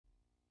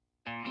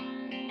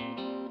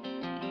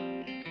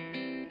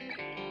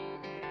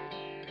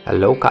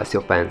Hello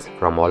Casio fans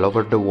from all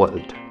over the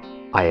world.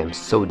 I am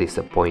so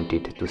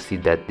disappointed to see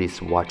that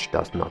this watch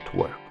does not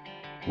work.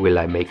 Will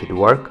I make it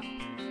work?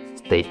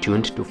 Stay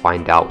tuned to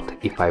find out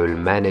if I will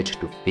manage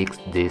to fix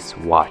this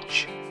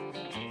watch.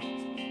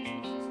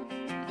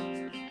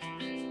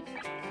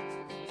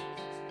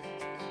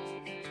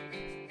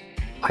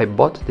 I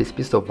bought this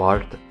piece of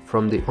art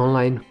from the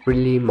online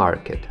freely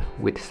market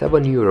with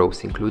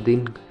 €7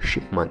 including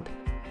shipment.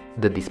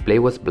 The display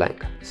was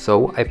blank,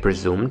 so I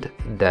presumed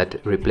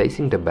that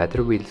replacing the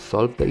battery will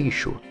solve the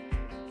issue.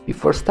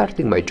 Before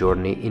starting my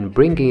journey in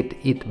bringing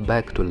it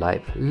back to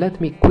life,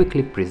 let me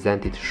quickly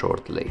present it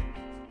shortly.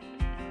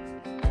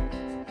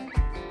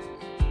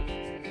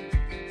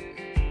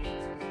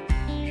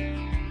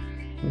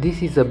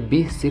 This is a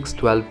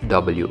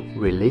B612W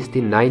released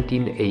in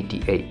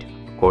 1988,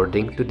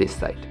 according to this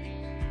site.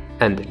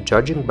 And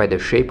judging by the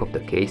shape of the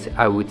case,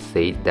 I would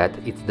say that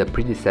it's the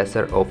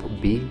predecessor of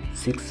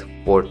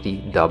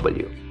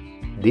B640W.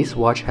 This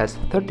watch has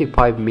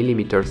 35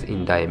 mm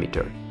in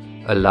diameter,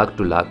 a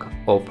lug-to-lug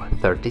of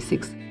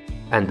 36,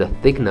 and the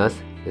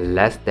thickness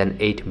less than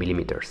 8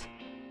 mm.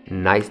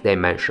 Nice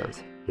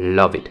dimensions,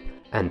 love it,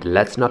 and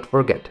let's not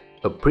forget,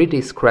 a pretty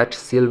scratched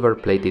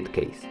silver-plated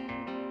case.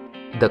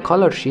 The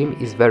color scheme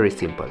is very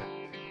simple,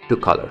 two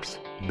colors,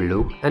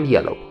 blue and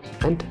yellow,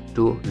 and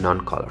two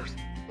non-colors.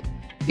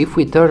 If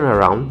we turn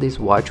around this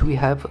watch, we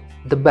have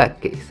the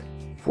back case.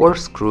 4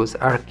 screws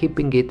are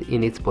keeping it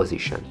in its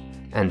position.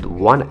 And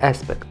one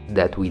aspect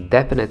that we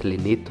definitely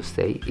need to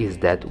say is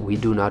that we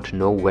do not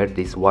know where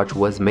this watch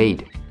was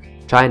made.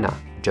 China,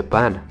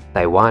 Japan,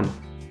 Taiwan.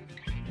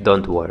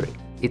 Don't worry,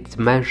 it's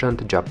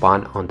mentioned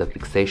Japan on the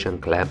fixation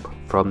clamp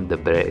from the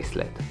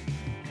bracelet.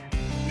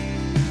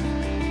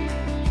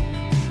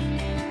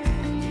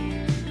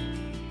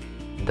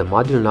 The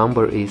module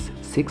number is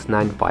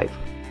 695.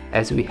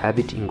 As we have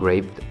it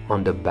engraved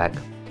on the back,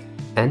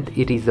 and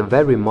it is a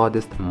very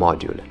modest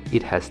module.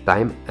 It has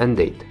time and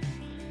date.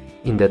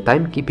 In the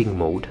timekeeping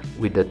mode,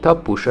 with the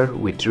top pusher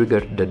we trigger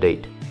the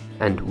date,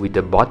 and with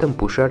the bottom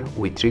pusher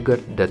we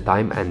trigger the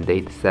time and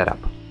date setup.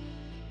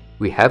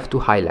 We have to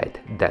highlight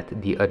that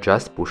the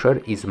adjust pusher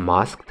is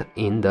masked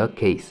in the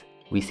case.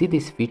 We see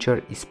this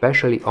feature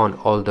especially on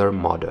older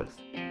models.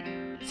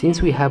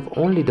 Since we have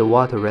only the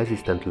water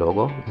resistant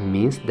logo,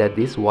 means that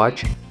this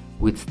watch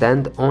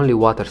withstand only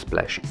water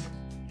splashes,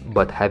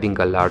 but having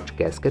a large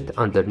gasket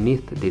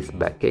underneath this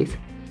back case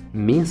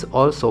means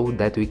also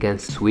that we can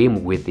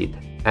swim with it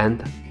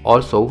and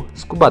also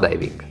scuba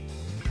diving.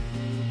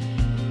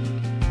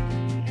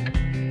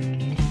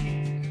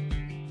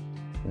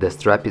 The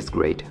strap is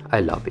great,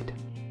 I love it.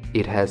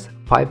 It has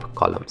 5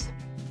 columns,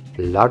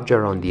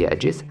 larger on the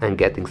edges and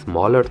getting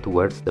smaller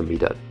towards the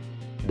middle.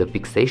 The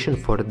fixation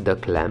for the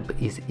clamp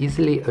is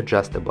easily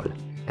adjustable,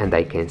 and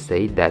I can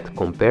say that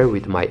compared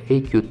with my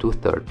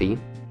AQ230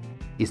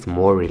 is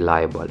more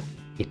reliable.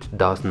 It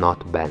does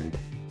not bend.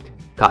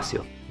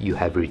 Casio, you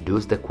have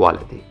reduced the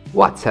quality.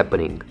 What's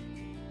happening?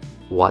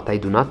 What I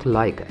do not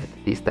like at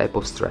this type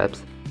of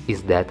straps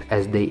is that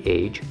as they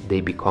age, they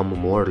become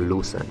more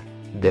loosened,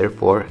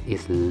 therefore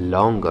is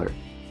longer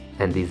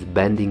and is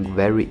bending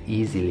very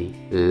easily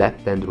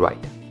left and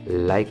right,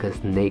 like a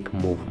snake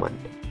movement.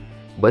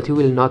 But you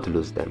will not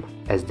lose them,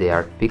 as they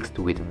are fixed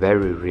with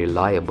very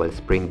reliable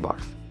spring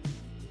bars,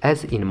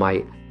 as in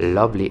my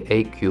lovely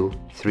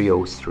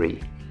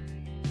AQ303.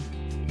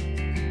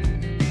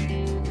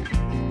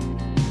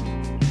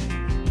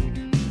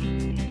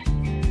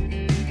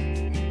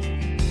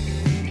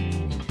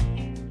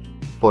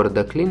 For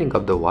the cleaning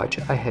of the watch,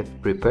 I have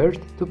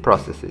prepared 2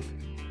 processes.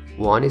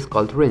 One is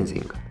called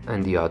rinsing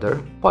and the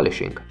other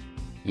polishing.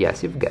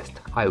 Yes, you've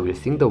guessed, I will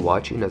sink the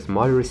watch in a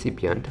small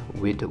recipient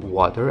with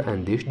water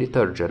and dish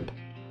detergent.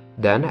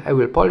 Then I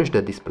will polish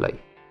the display,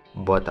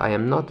 but I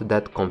am not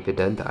that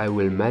confident I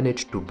will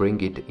manage to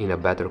bring it in a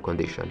better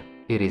condition.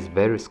 It is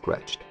very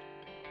scratched.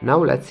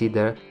 Now let's see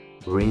the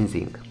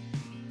rinsing,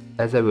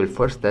 as I will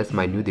first test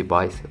my new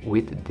device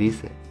with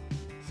this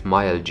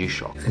Smile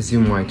G-Shock. As you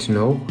might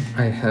know,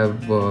 I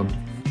have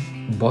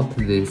bought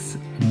this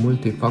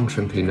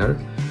multifunction cleaner,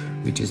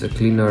 which is a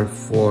cleaner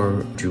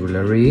for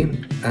jewelry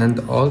and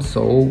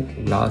also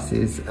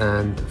glasses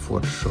and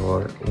for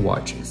sure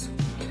watches.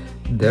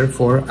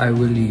 Therefore I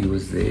will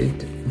use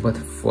it, but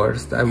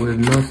first I will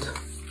not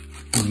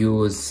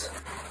use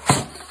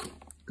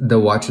the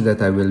watch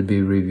that I will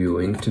be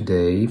reviewing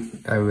today.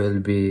 I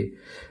will be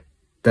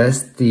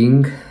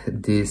testing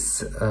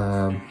this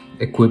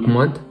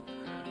equipment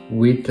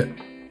with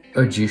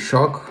a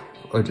G-Shock,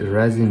 a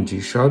resin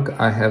G-Shock.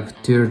 I have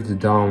teared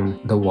down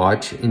the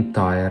watch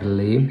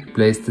entirely,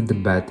 placed the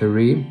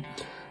battery.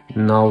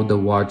 Now the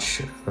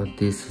watch,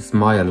 this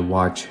Smile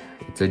watch,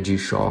 it's a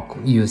G-Shock.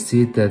 You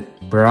see that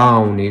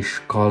brownish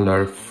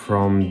color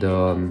from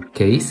the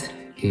case.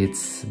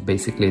 It's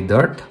basically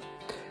dirt.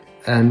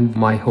 And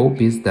my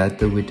hope is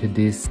that with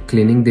this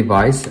cleaning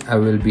device I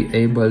will be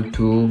able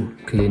to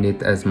clean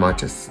it as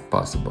much as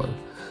possible.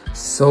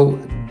 So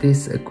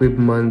this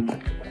equipment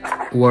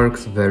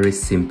works very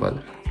simple.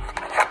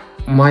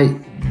 My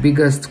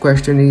biggest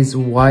question is,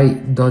 why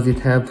does it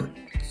have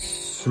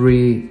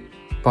 3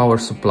 power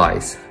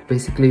supplies?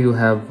 Basically you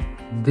have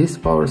this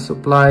power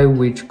supply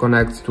which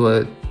connects to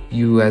a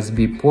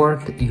USB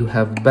port, you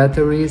have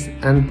batteries,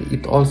 and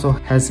it also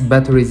has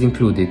batteries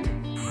included.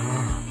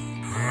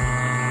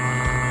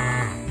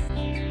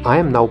 I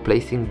am now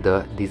placing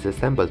the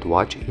disassembled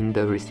watch in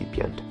the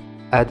recipient.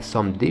 Add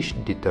some dish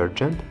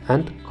detergent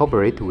and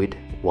cover it with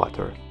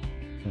water.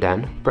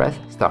 Then press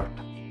start.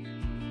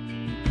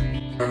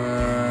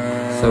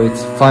 So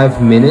it's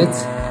 5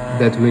 minutes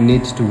that we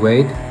need to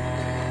wait.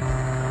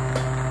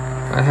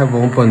 I have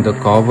opened the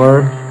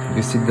cover.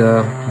 You see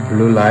the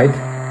blue light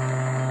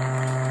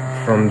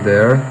from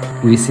there.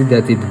 We see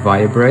that it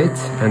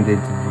vibrates, and it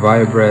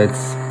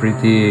vibrates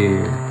pretty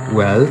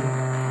well.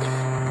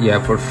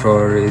 Yeah, for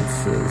sure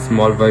it's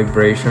small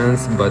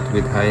vibrations, but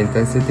with high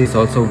intensity. It's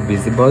also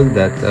visible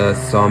that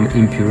some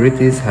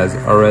impurities has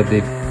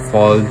already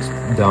fallen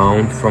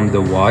down from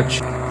the watch.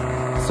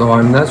 So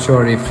I'm not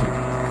sure if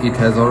it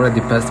has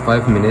already passed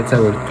 5 minutes. I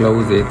will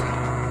close it.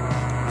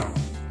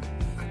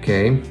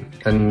 Okay,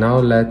 and now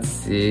let's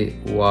see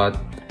what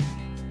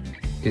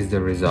is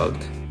the result.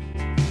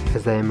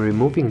 As I am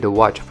removing the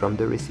watch from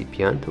the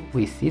recipient,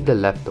 we see the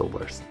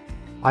leftovers.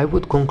 I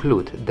would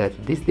conclude that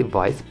this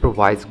device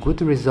provides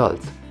good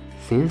results,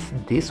 since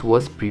this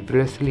was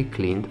previously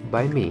cleaned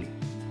by me.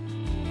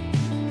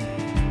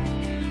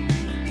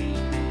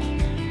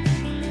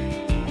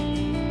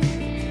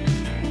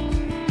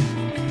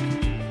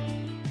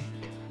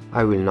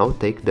 I will now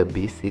take the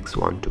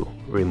B612,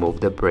 remove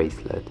the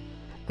bracelet,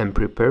 and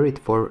prepare it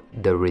for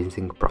the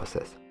rinsing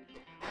process.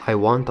 I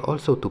want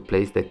also to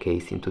place the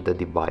case into the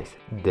device,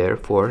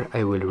 therefore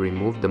I will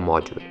remove the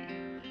module.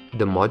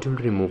 The module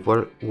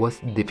removal was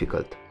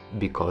difficult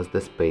because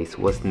the space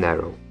was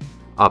narrow.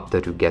 After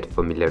you get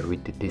familiar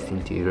with this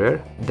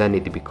interior, then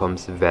it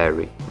becomes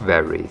very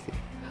easy.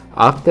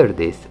 After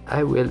this,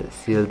 I will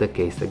seal the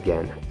case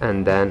again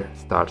and then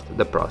start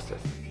the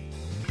process.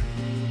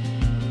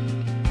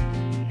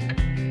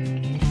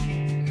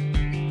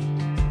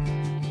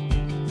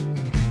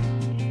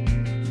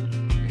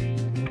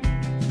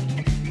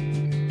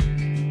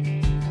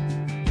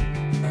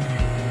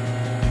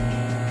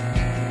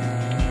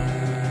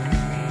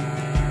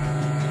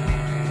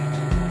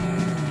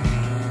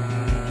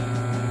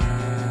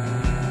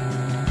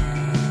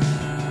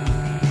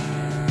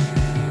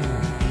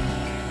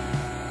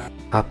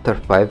 After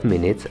 5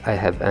 minutes, I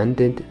have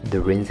ended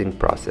the rinsing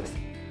process.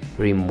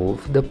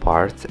 Remove the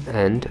parts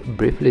and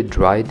briefly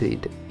dried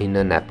it in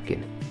a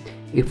napkin.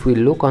 If we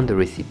look on the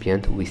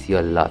recipient, we see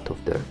a lot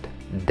of dirt.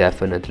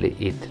 Definitely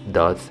it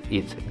does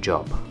its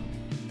job.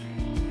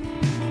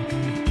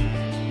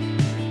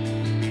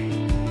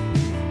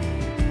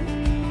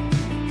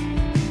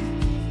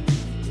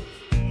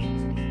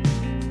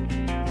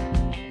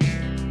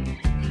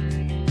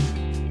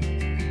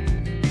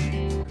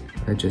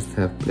 I just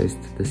have placed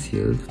the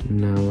seal.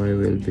 Now I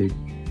will be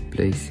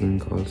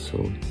placing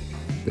also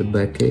the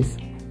back case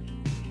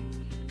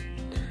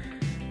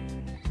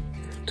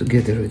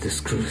together with the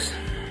screws.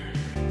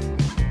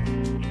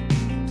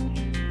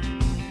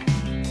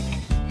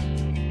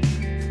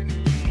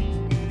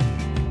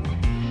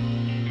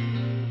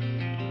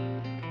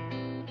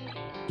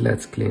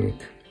 Let's clean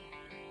it.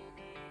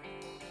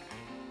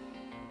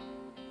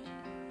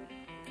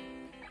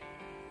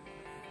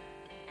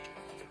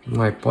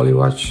 My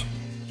polywatch.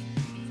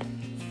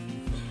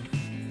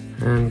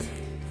 And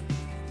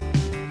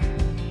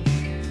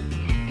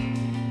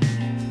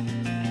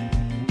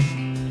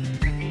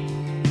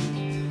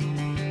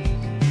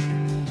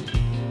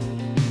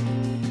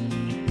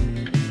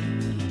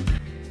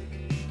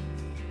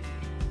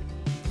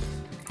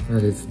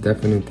well, it's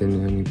definitely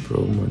an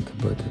improvement,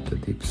 but the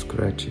deep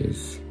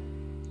scratches.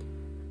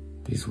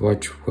 This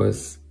watch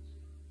was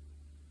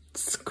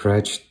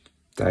scratched.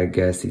 I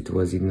guess it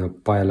was in a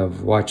pile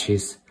of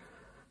watches,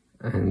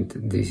 and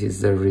this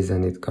is the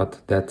reason it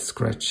got that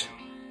scratch.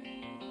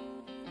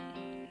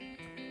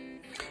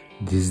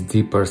 These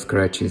deeper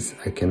scratches,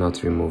 I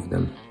cannot remove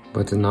them,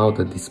 but now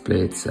the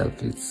display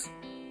itself is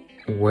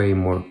way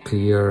more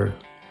clear,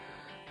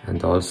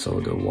 and also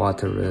the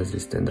water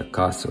resist and the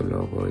Casio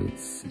logo,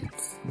 it's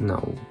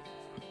now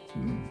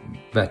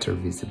better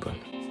visible.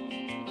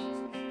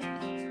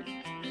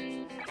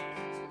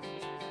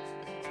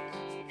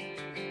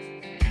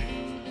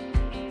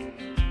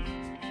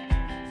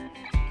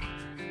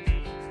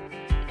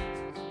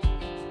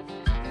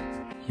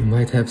 You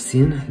might have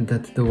seen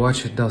that the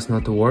watch does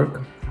not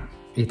work.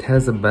 It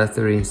has a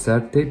battery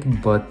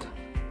inserted, but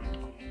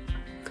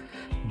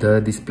the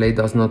display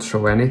does not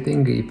show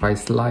anything. If I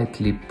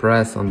slightly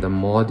press on the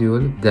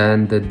module,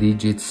 then the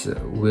digits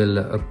will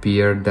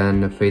appear,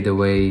 then fade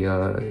away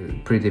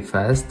pretty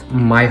fast.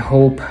 My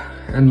hope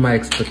and my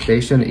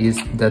expectation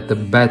is that the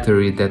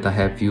battery that I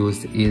have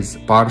used is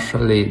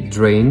partially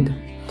drained.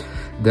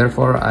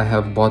 Therefore, I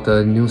have bought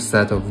a new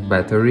set of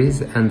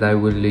batteries and I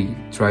will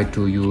try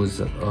to use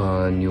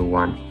a new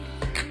one.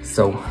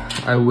 So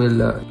I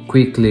will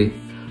quickly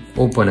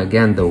open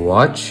again the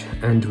watch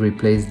and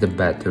replace the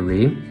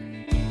battery.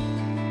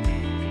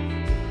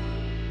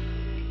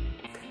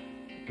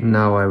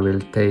 Now I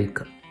will take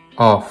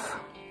off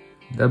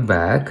the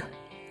back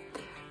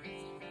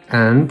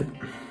and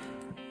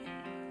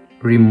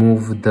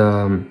remove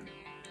the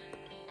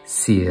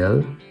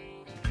seal,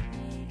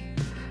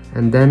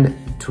 and then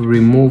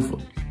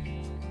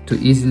to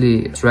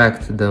easily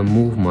extract the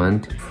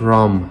movement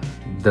from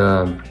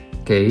the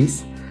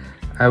case,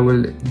 I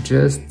will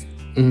just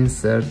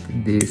insert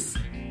this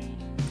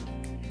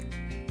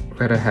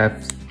where I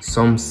have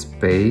some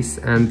space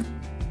and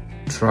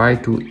try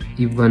to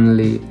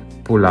evenly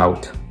pull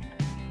out.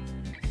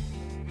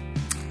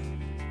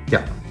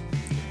 Yeah,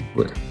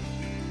 good.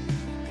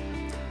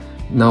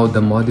 Now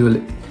the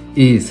module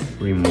is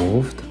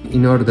removed.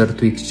 In order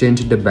to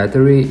exchange the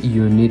battery,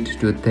 you need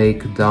to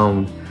take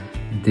down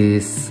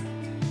this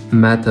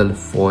metal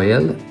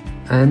foil,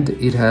 and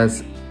it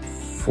has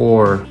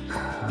 4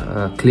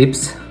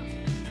 clips.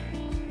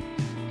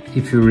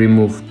 If you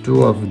remove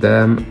 2 of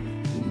them,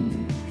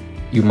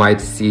 you might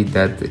see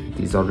that it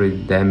is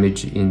already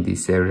damaged in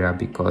this area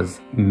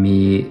because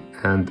me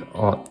and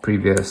all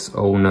previous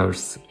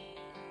owners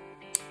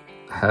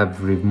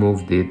have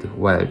removed it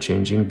while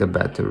changing the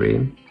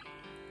battery.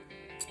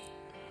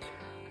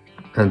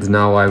 And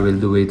now I will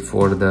do it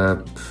for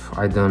the,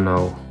 I don't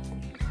know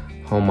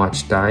how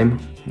much time.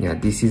 Yeah,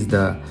 this is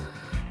the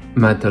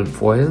metal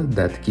foil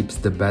that keeps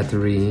the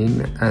battery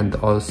in and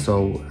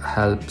also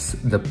helps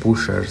the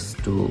pushers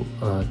to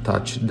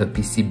touch the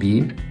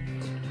PCB.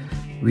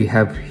 We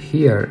have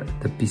here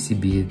the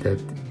PCB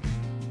that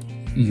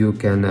you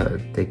can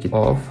take it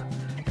off,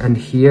 and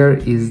here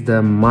is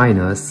the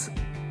minus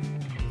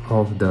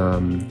of the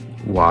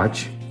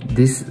watch.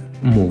 This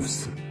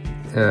moves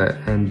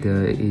and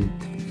it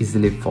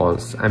easily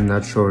falls. I'm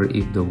not sure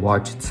if the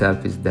watch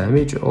itself is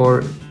damaged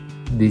or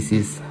this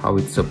is how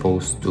it's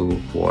supposed to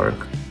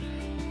work.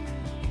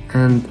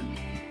 And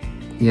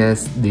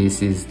yes,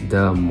 this is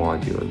the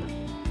module.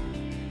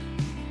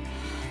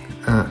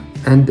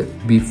 And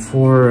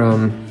before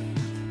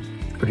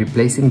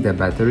replacing the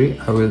battery,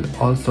 I will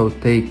also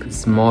take a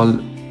small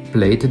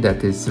plate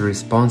that is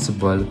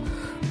responsible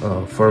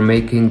for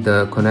making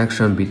the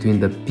connection between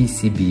the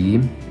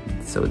PCB,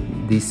 so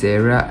this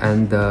area,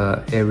 and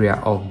the area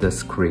of the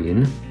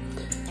screen.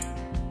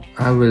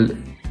 I will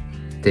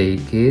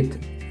take it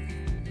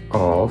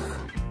off,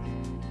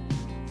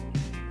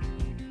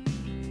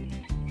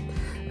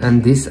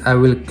 and this I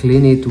will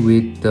clean it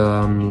with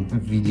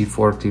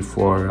WD-40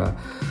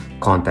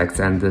 contacts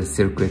and the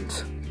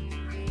circuit.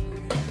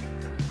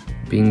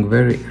 Being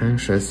very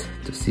anxious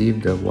to see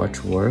if the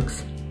watch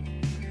works,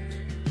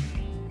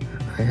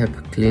 I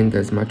have cleaned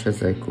as much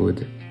as I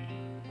could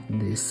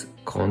this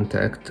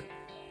contact.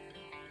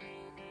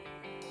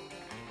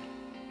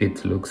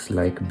 It looks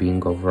like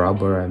being of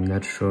rubber. I'm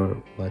not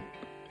sure what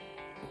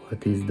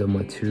is the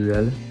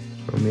material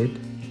from it.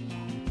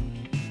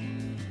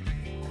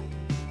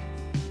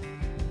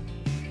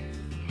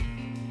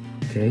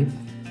 Okay,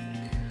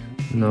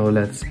 now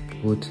let's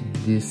put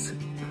this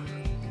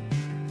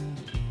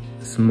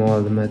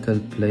small metal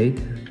plate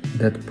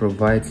that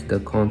provides the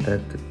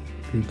contact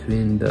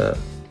between the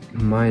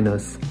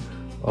minus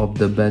of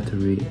the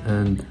battery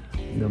and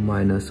the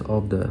minus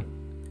of the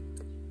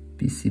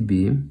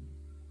PCB.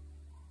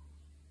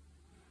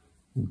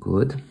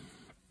 Good.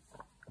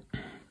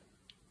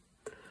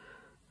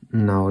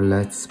 Now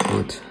let's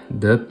put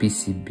the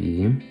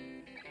PCB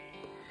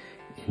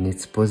in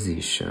its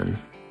position.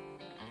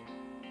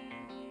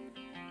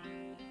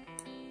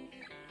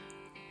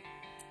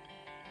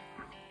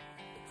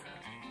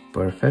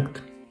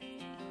 Perfect.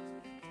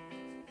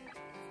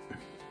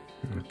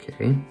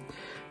 Okay,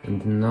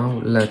 and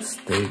now let's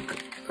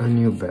take a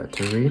new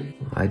battery.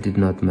 I did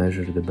not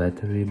measure the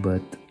battery,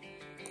 but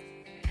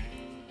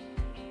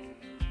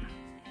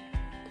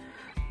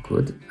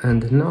good.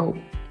 And now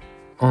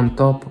on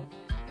top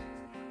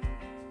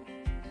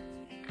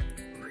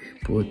we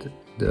put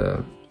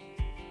the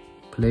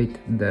plate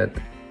that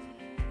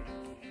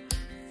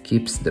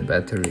keeps the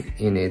battery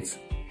in its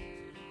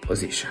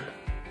position,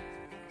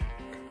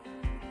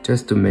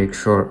 just to make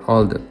sure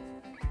all the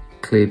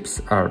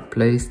clips are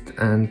placed,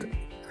 and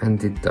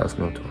it does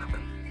not work.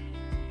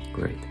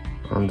 Great.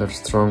 Under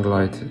strong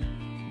light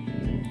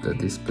the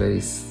display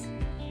is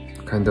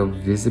kind of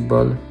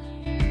visible.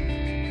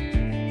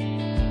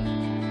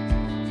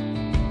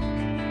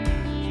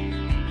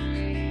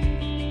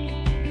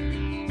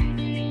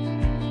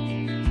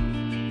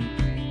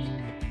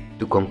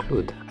 To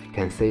conclude, I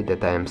can say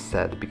that I am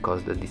sad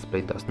because the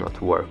display does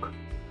not work.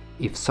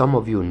 If some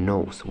of you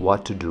knows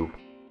what to do,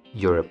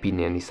 your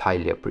opinion is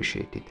highly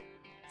appreciated.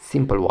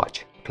 Simple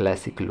watch,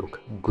 classic look,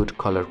 good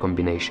color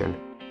combination,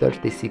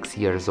 36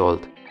 years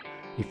old.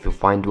 If you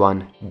find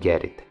one,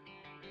 get it.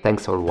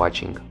 Thanks for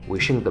watching,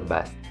 wishing the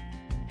best.